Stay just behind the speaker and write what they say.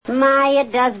My,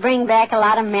 it does bring back a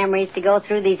lot of memories to go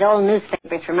through these old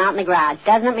newspapers from out in the garage,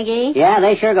 doesn't it, McGee? Yeah,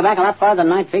 they sure go back a lot farther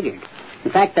than I figured.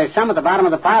 In fact, there's some at the bottom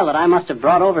of the pile that I must have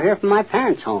brought over here from my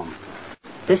parents' home.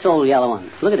 This old yellow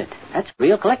one, look at it. That's a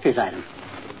real collector's item.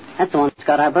 That's the one that's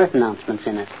got our birth announcements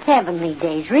in it. Heavenly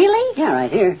days, really? Yeah,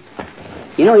 right here.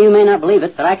 You know, you may not believe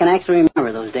it, but I can actually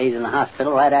remember those days in the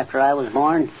hospital right after I was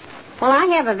born. Well, I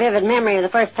have a vivid memory of the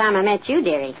first time I met you,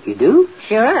 dearie. You do?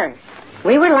 Sure.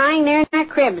 We were lying there in our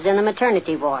cribs in the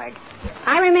maternity ward.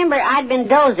 I remember I'd been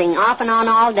dozing off and on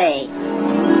all day.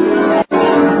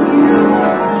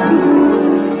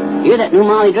 You're that new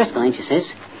Molly Driscoll, ain't you, sis?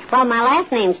 Well, my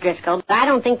last name's Driscoll, but I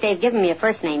don't think they've given me a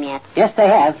first name yet. Yes, they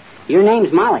have. Your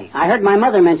name's Molly. I heard my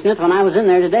mother mention it when I was in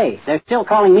there today. They're still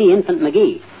calling me Infant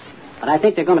McGee. But I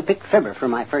think they're going to pick Fibber for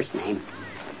my first name.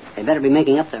 They better be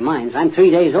making up their minds. I'm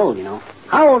 3 days old, you know.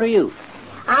 How old are you?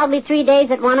 I'll be 3 days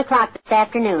at 1 o'clock this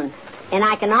afternoon. And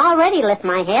I can already lift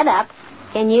my head up.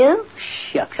 Can you?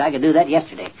 Shucks, I could do that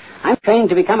yesterday. I'm trained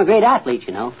to become a great athlete,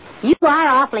 you know. You are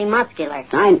awfully muscular.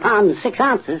 9 pounds and 6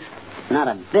 ounces. Not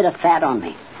a bit of fat on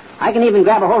me. I can even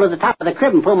grab a hold of the top of the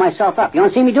crib and pull myself up. You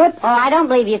want to see me do it? Oh, I don't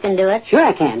believe you can do it. Sure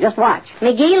I can. Just watch.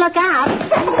 McGee, look out.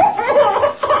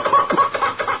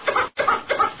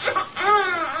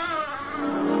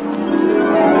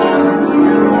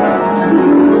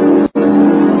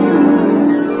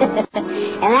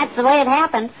 And that's the way it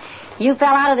happened. You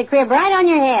fell out of the crib right on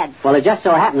your head. Well, it just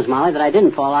so happens, Molly, that I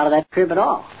didn't fall out of that crib at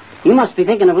all. You must be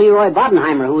thinking of Leroy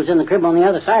Bodenheimer, who was in the crib on the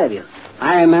other side of you.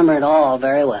 I remember it all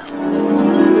very well.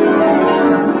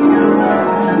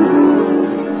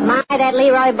 My, that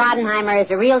Leroy Bodenheimer is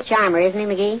a real charmer, isn't he,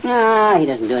 McGee? Ah, he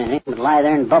doesn't do anything but lie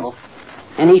there and bubble.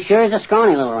 And he sure is a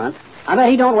scrawny little runt. I bet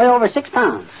he don't weigh over 6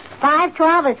 pounds.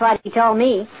 5'12" is what he told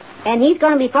me. And he's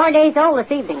going to be 4 days old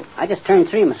this evening. I just turned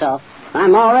 3 myself.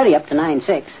 I'm already up to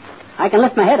 9'6". I can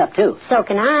lift my head up, too. So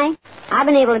can I. I've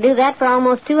been able to do that for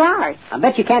almost 2 hours. I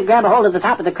bet you can't grab a hold of the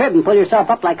top of the crib and pull yourself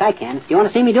up like I can. You want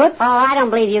to see me do it? Oh, I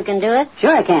don't believe you can do it.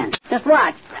 Sure I can. Just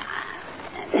watch.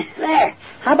 There.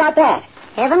 How about that?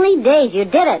 Heavenly days, you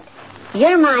did it.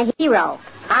 You're my hero.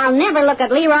 I'll never look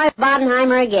at Leroy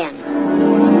Bodenheimer again.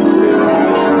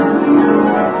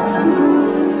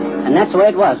 And that's the way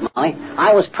it was, Molly.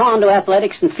 I was prone to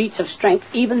athletics and feats of strength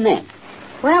even then.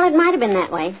 Well, it might have been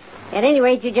that way. At any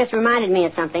rate, you just reminded me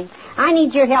of something. I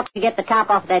need your help to get the top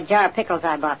off that jar of pickles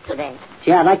I bought today.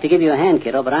 Gee, I'd like to give you a hand,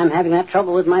 kiddo, but I'm having that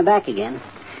trouble with my back again.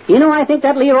 You know, I think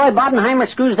that Leroy Bodenheimer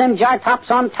screws them jar tops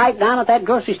on tight down at that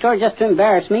grocery store just to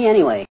embarrass me anyway.